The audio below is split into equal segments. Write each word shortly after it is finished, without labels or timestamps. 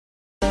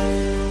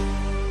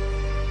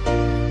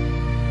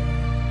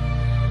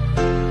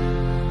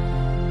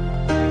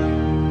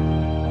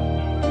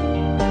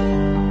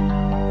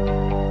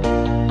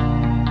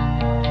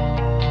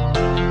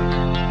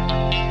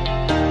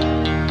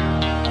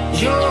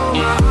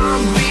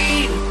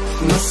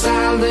my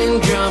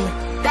silent drum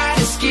that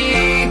is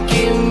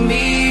kicking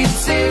me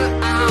till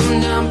I'm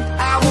numb.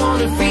 I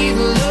wanna feel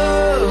the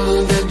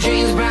love that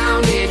James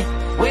Brown did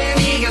when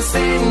he got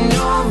standing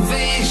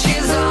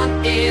ovations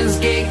on his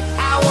gig.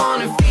 I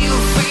wanna feel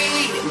free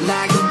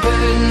like a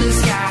bird in the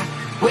sky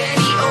when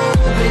he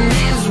opened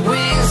his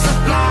wings to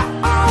fly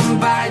on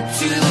by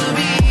to the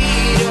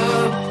beat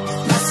of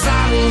my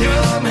silent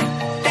drum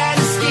that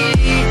is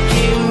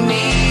kicking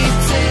me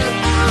till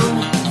I'm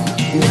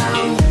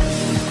numb.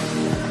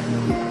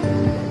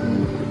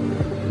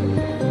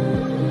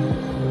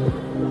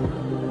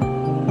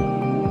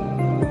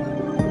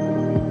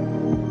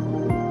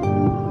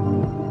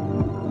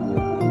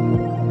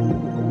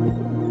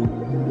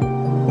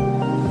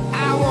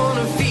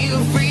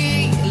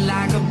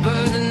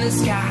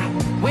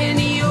 When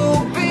he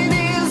opened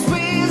his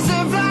wings to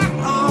fly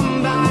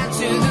on by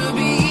to the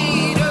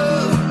beat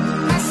of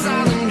my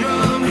silent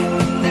drum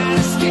that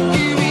is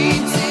kicking me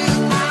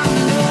till I'm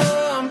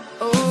numb.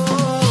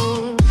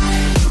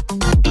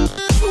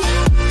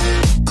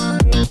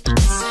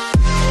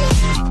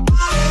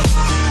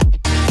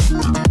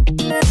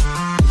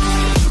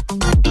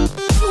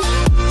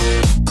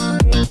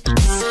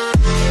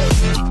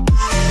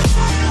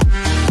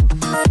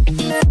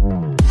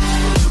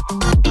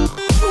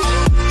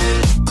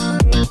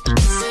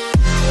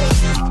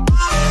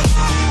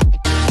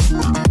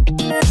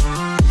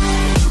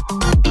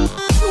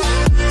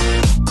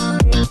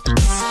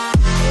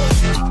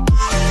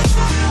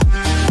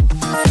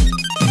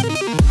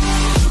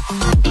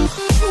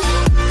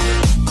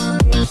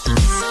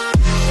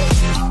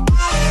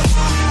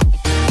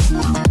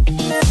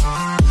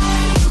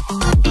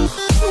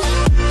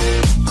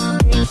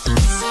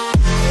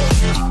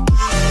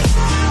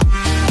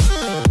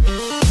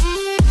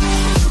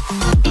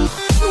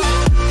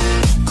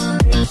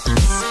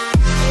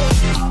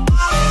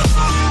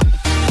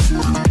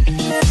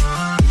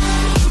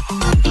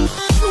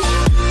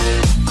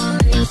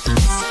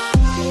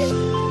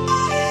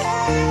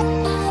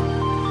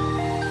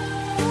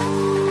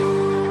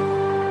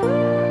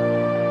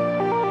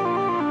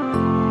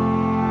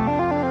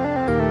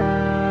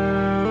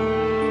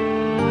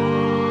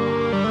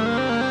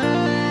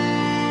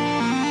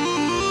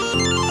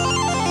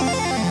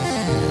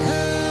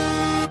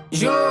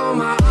 You're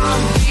my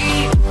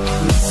heartbeat,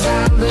 my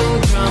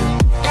silent drum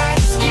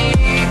that's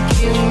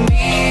kicking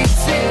me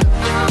till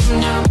I'm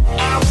numb.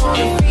 I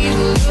wanna feel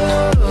the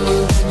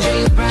love that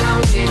James Brown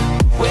did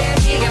when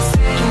he got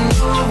standing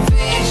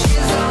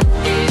ovations on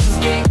his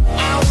gig.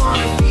 I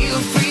wanna feel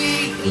free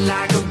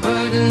like a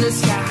bird in the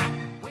sky.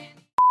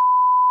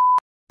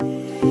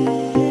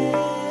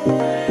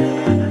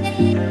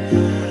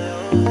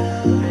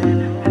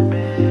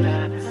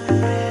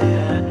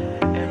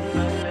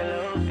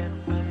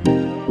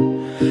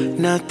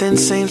 Nothing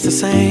seems the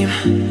same,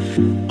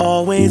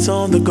 always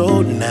on the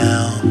go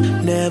now,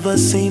 never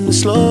seem to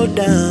slow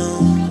down.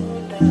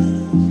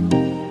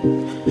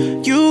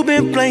 You've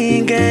been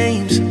playing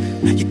games,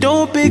 you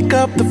don't pick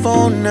up the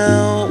phone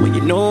now, when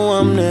you know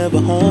I'm never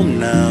home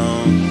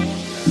now.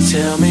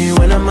 Tell me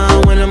when am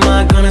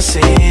I gonna see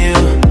you?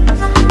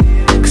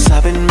 Cause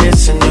I've been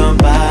missing your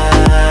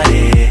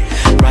body,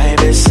 right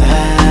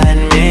beside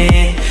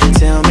me.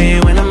 Tell me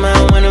when am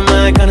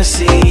I gonna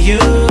see you?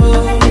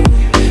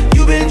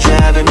 You've been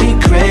driving me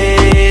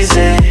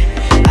crazy,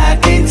 I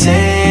can't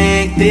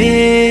take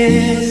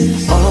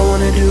this. All I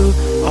wanna do,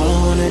 all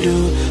I wanna do,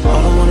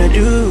 all I wanna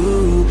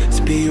do is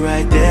be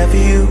right there for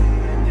you,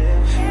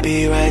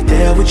 be right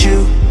there with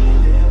you.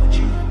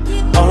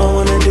 All I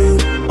wanna do,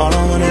 all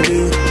I wanna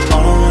do,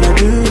 all I wanna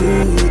do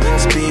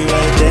is be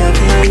right there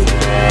for you,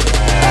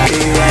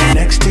 be right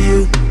next to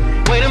you.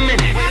 Wait a minute.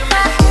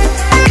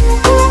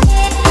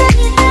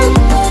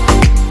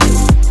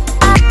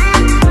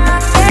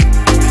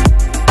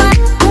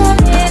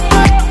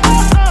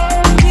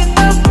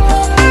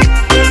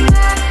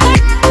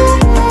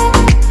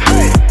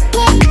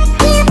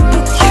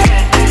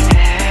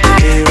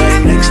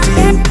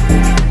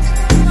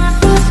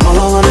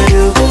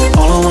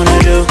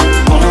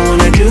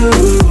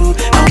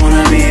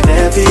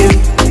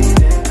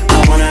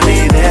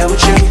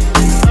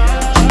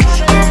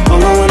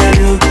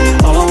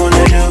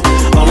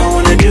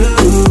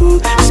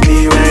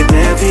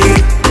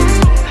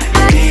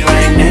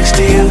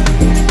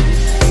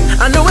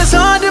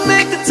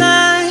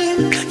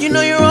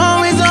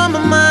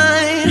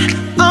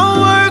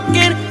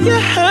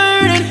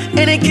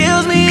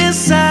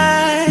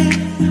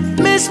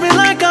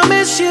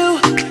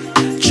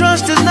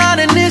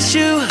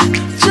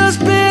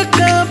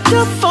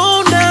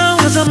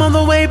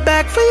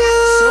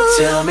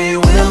 Tell me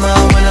when am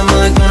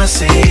I gonna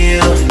see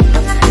you?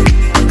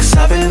 Cause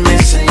I've been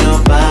missing your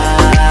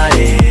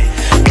body,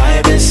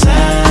 right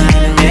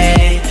beside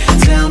me.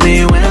 Tell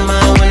me when am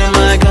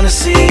I gonna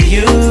see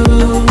you?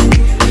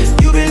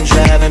 You've been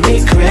driving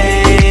me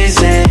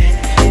crazy,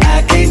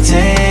 I can't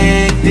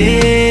take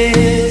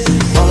this.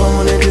 All I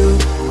wanna do,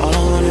 all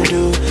I wanna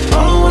do,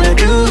 all I wanna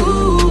do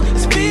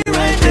is be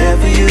right there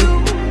for you,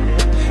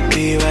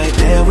 be right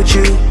there with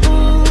you.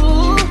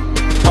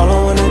 All I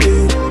wanna do,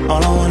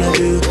 all I wanna do,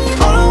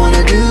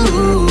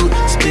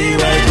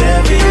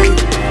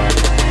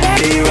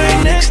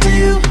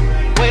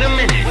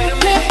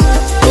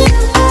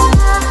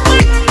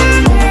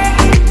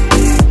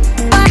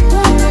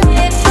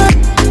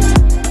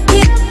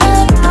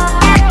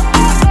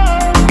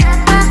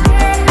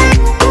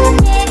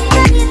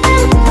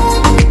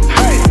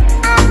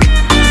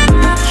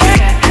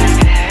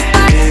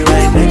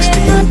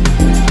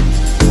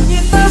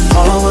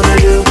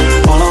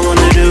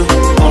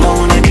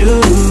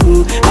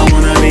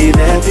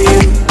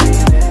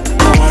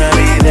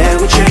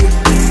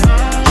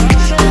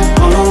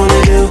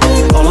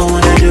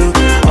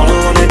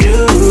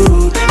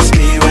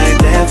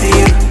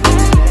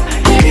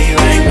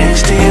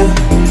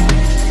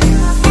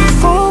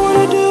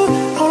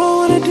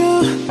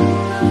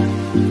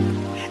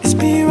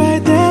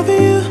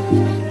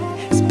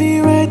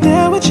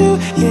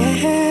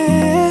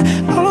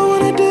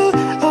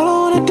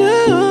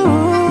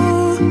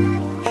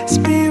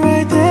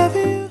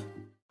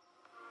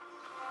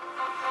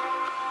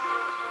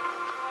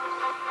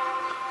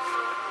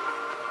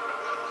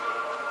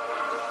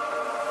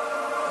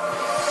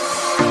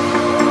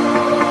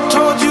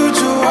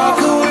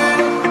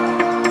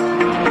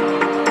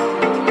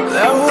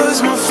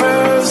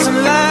 first and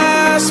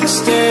last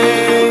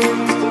mistake.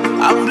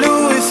 I'm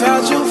blue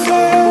without your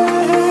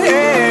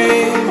face.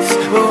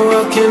 But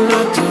what can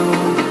I do?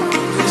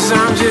 'Cause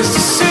I'm just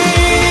a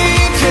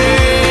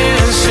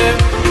sinking ship,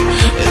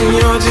 and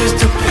you're just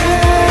a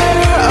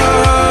pair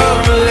of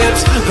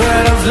lips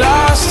that I've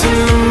lost in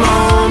the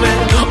moment.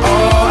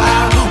 All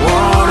I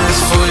want is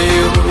for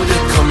you to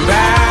come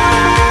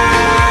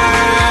back.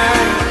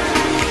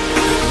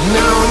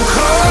 Now I'm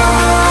caught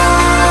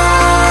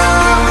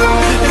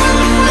in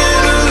the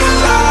middle of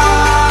life,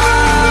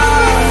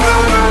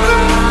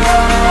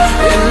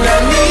 and I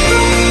need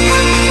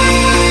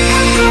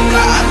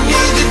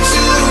you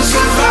to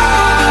survive.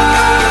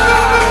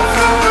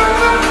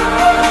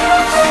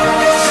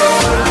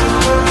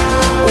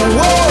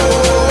 Whoa,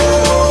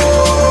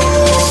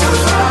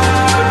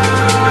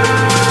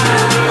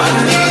 I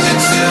need you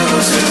to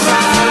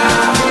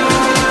survive.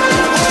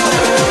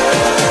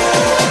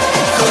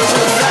 'Cause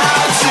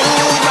without you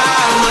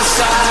by my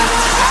side,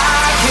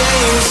 I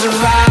can't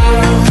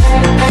survive.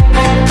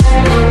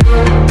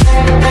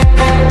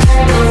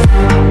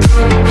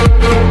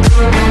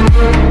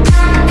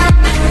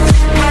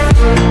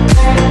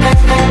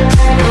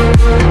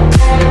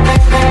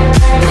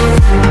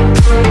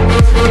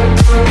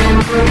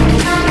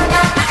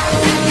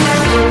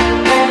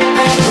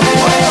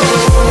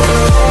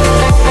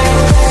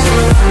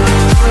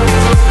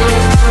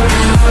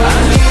 I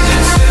need you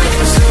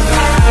to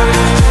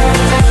survive.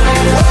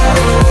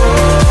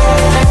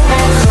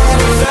 'Cause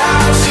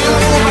without you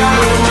by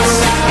my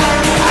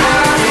side,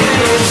 I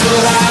can't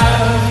survive.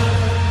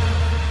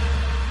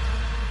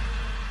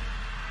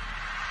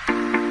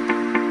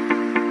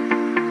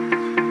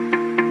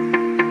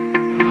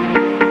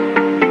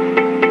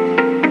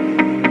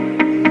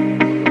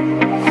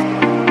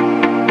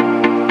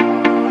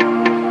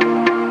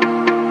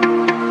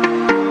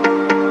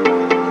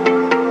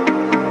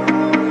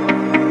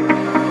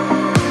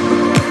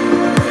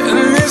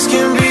 And this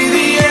can be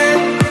the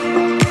end.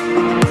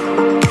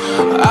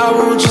 I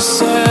won't just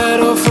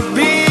settle for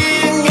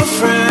being your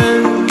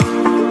friend.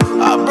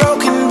 Our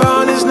broken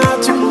bond is not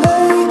too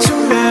late to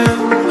mend.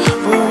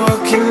 But what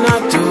can I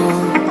do?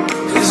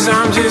 'Cause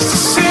I'm just a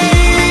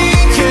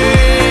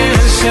sinking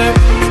ship,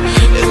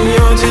 and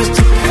you're just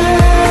a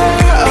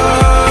pair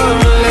of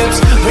lips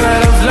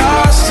that I've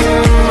lost in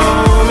the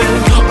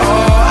moment.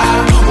 All I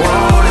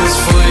want is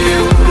for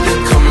you to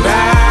come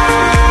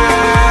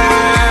back.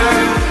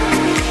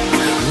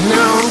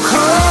 Now I'm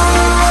caught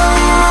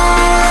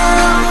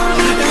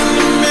in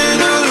the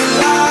middle of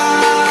life.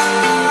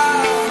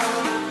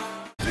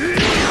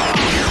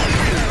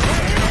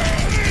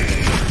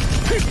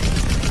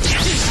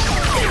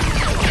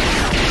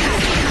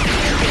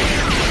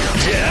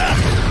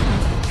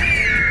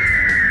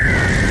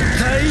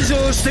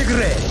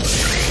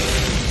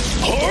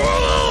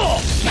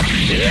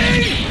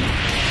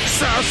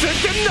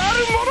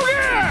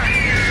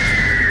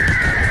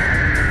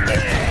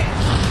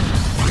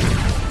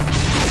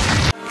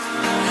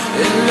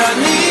 And I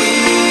need